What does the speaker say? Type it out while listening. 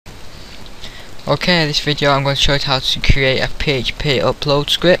Okay, this video I'm going to show you how to create a PHP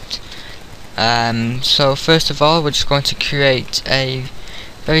upload script. So first of all, we're just going to create a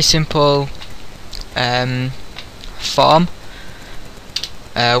very simple form.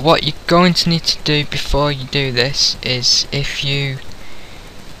 What you're going to need to do before you do this is, if you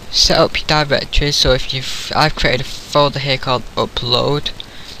set up your directories, so I've created a folder here called upload.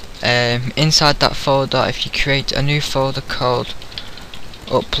 Inside that folder, if you create a new folder called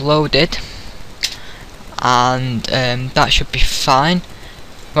uploaded, and that should be fine.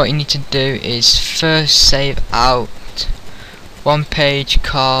 What you need to do is first save out one page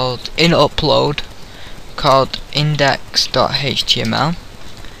called in upload called index.html.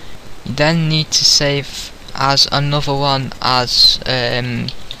 You then need to save as another one as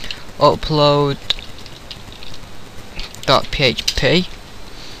upload.php,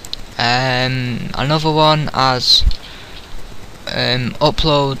 another one as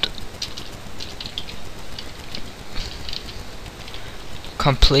upload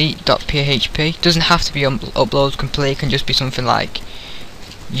complete.php. Doesn't have to be upload complete, it can just be something like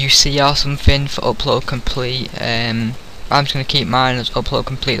UC or something for upload complete. I'm just going to keep mine as upload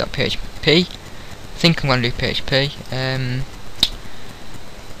complete.php. I think I'm going to do PHP.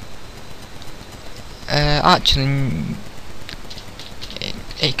 Actually,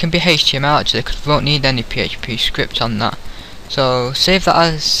 it can be HTML actually, because we won't need any PHP script on that. So save that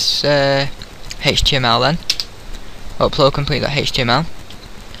as HTML then, upload complete.html.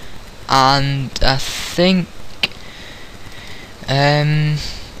 And I think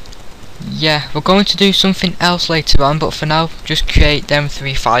yeah, we're going to do something else later on, but for now just create them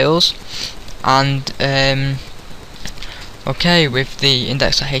 3 files. And okay, with the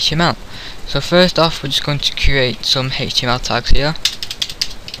index.html. So first off, we're just going to create some HTML tags here,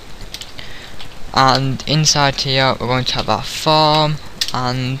 and inside here we're going to have our form,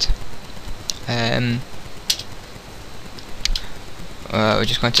 and we're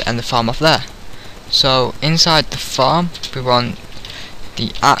just going to end the form off there. So inside the form we want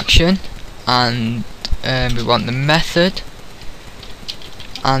the action, and we want the method,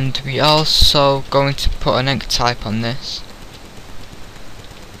 and we also going to put an enc type on this.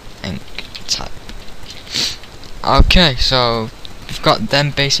 Enc type. Okay, so we've got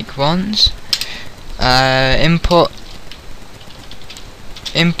them basic ones.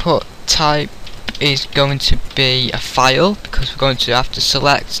 Input type is going to be a file, because we're going to have to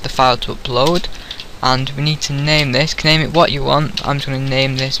select the file to upload, and we need to name this. Name it what you want. I'm just going to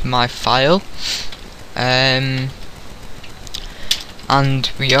name this my file. And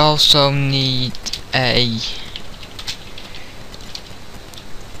we also need a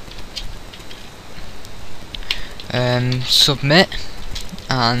submit,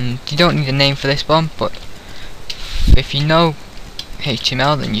 and you don't need a name for this one, but if you know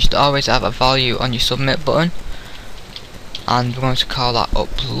HTML, then you should always have a value on your submit button, and we're going to call that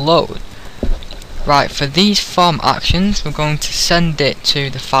upload. Right, for these form actions we're going to send it to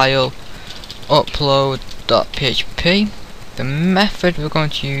the file upload.php. The method we're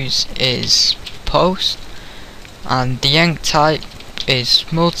going to use is post, and the enc type is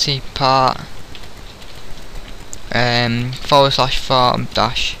multi-part /form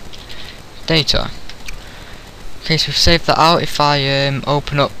 -data. Okay, so we've saved that out. If I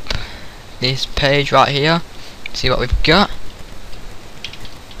open up this page right here, see what we've got.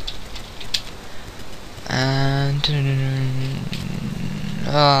 And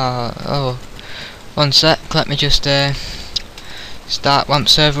oh, one sec, let me just start WAMP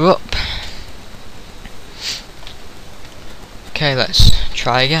server up. Okay, let's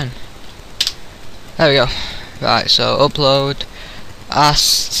try again. There we go. Right, so upload.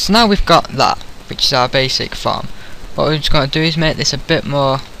 So now we've got that, which is our basic form. What we're just going to do is make this a bit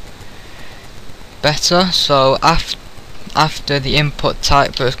more better. So after the input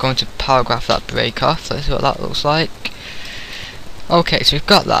type, we're just going to paragraph that break off. Let's see what that looks like. Okay, so we've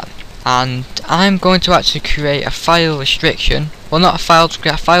got that, and I'm going to actually create a file restriction. Well, not a file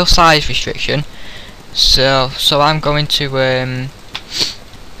size restriction. So I'm going to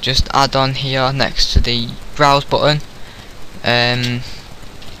just add on here next to the browse button,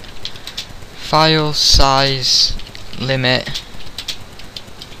 file size limit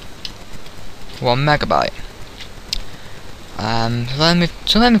 1 megabyte.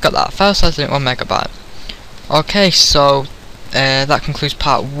 So then we've got that file size limit 1 megabyte. Okay, so that concludes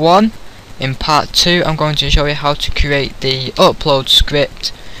part 1. In part 2, I'm going to show you how to create the upload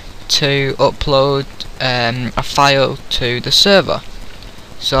script to upload a file to the server.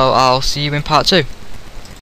 So I'll see you in part 2.